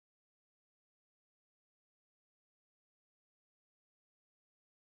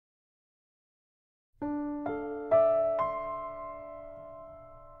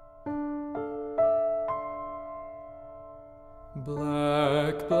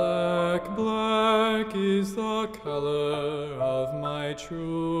black, black is the color of my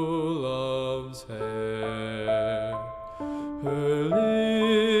true love's hair. Her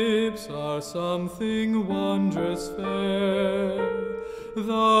lips are something wondrous fair,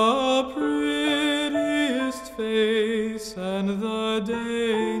 the prettiest face and the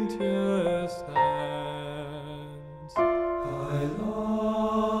daintiest hands. I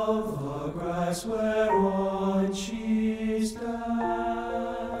love the grass whereon she stands.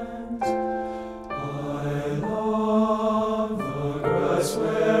 I love the grass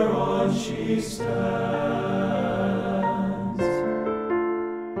whereon she stands.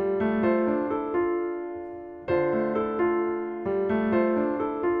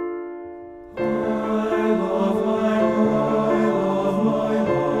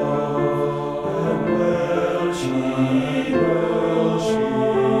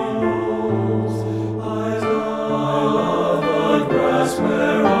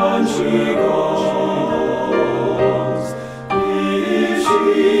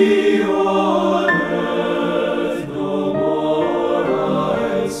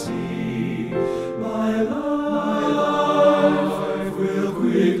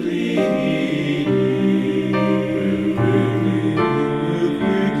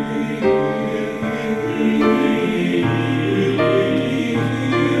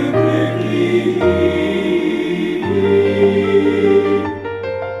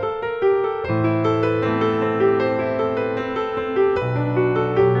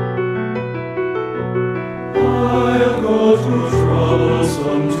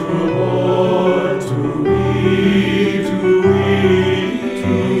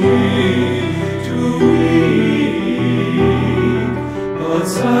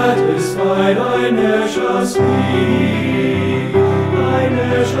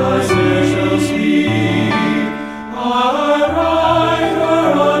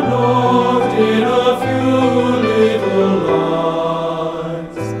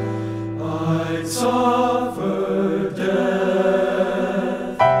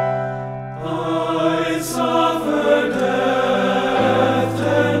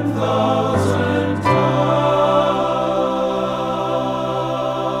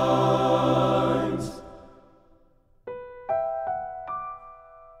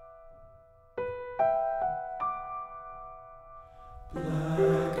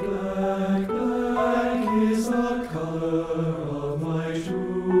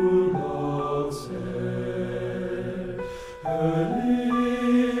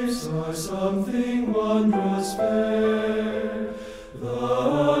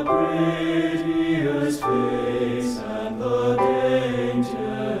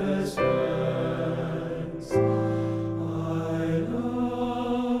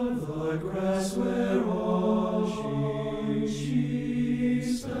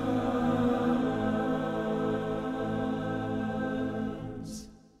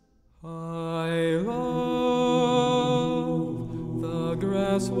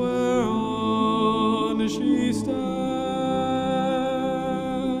 Whereon she stands.